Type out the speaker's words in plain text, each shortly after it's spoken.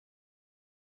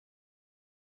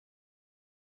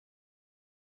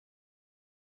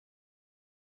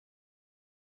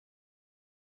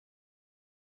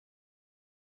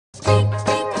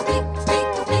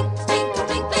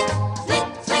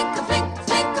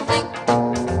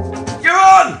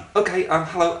Okay,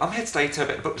 hello, I'm here today to a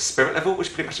bit of the book The Spirit Level,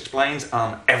 which pretty much explains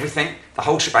everything, the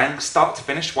whole shebang, start to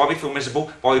finish, why we feel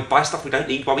miserable, why we buy stuff we don't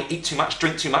need, why we eat too much,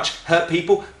 drink too much, hurt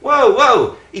people,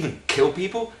 whoa, even kill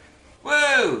people,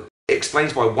 whoa! It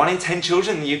explains why 1 in 10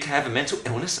 children in the UK have a mental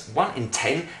illness, 1 in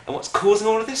 10, and what's causing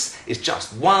all of this is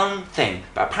just one thing.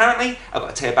 But apparently, I've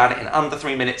got to tell you about it in under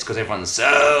 3 minutes because everyone's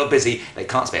so busy they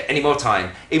can't spare any more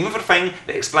time, even for the thing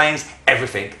that explains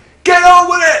everything. Get on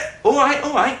with it!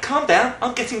 Alright, calm down,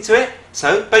 I'm getting to it.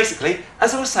 So, basically,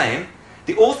 as I was saying,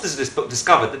 the authors of this book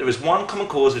discovered that there is one common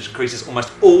cause which increases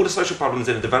almost all the social problems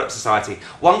in a developed society.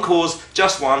 One cause,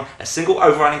 just one, a single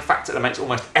overriding factor that makes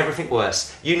almost everything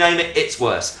worse. You name it, it's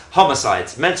worse.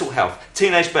 Homicides, mental health,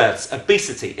 teenage births,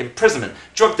 obesity, imprisonment,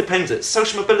 drug dependence,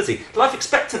 social mobility, life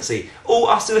expectancy, all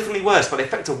are significantly worse by the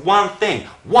effect of one thing.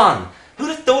 One! Who'd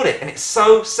have thought it? And it's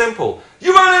so simple.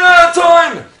 You're running out of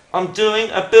time! I'm doing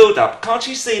a build-up. Can't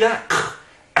you see that?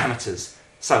 Amateurs.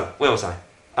 So, where was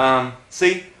I?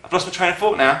 See? I've lost my train of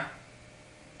thought now.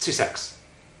 2 secs.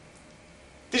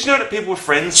 Did you know that people with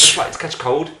friends just like to catch a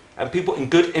cold? And people in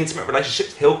good, intimate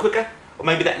relationships heal quicker? Or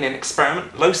maybe that in an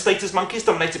experiment, low-status monkeys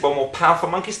dominated by more powerful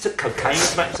monkeys took cocaine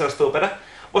to make themselves feel better?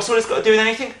 What's all this got to do with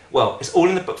anything? Well, it's all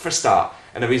in the book for a start.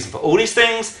 And the reason for all these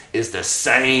things is the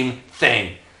same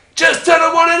thing. Just tell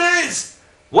them what it is!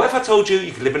 What if I told you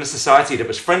you could live in a society that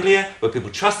was friendlier, where people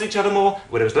trusted each other more,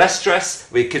 where there was less stress,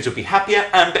 where your kids would be happier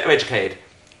and better educated?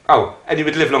 Oh, and you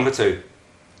would live longer too.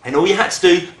 And all you had to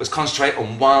do was concentrate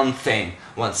on one thing.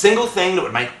 One single thing that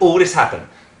would make all this happen.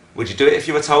 Would you do it if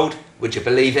you were told? Would you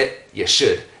believe it? You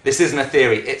should. This isn't a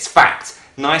theory, it's fact.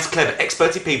 Nice, clever,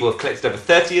 experty people have collected over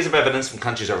 30 years of evidence from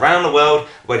countries around the world,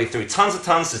 waded through tons of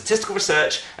statistical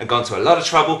research and gone to a lot of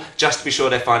trouble just to be sure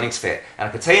their findings fit. And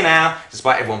I can tell you now,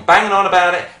 despite everyone banging on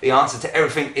about it, the answer to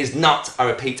everything is not, I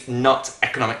repeat, not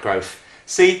economic growth.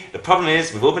 See, the problem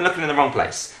is we've all been looking in the wrong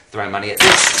place. Throwing money at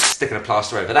this, sticking a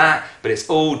plaster over that, but it's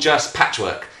all just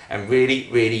patchwork. And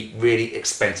really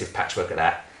expensive patchwork at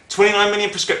that. 29 million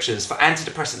prescriptions for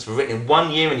antidepressants were written in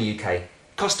 1 year in the UK.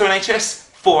 Cost to NHS?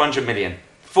 400 million.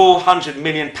 400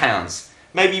 million pounds.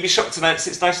 Maybe you'd be shocked to know that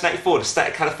since 1984 the state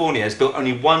of California has built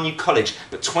only 1 new college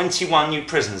but 21 new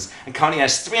prisons and currently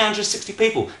has 360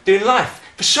 people doing life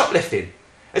for shoplifting.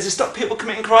 Has it stopped people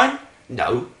committing crime?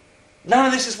 No. None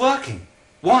of this is working.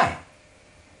 Why?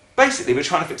 Basically, we're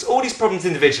trying to fix all these problems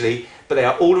individually, but they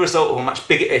are all the result of a much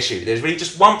bigger issue. There's really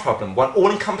just one problem, one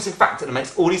all-encompassing factor that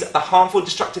makes all these other harmful,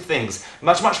 destructive things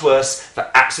much worse for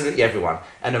absolutely everyone.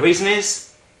 And the reason is...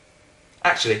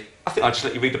 Actually, I think I'll just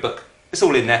let you read the book. It's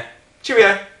all in there.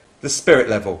 Cheerio! The Spirit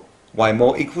Level. Why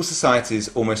More Equal Societies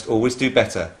Almost Always Do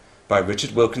Better by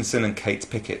Richard Wilkinson and Kate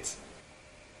Pickett.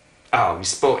 Oh, you're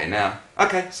sporting now.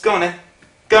 Okay, let's go on then.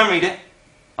 Go and read it.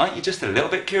 Aren't you just a little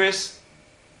bit curious?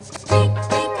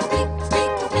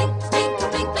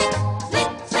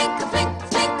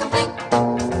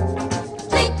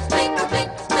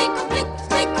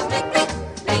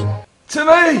 To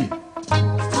me!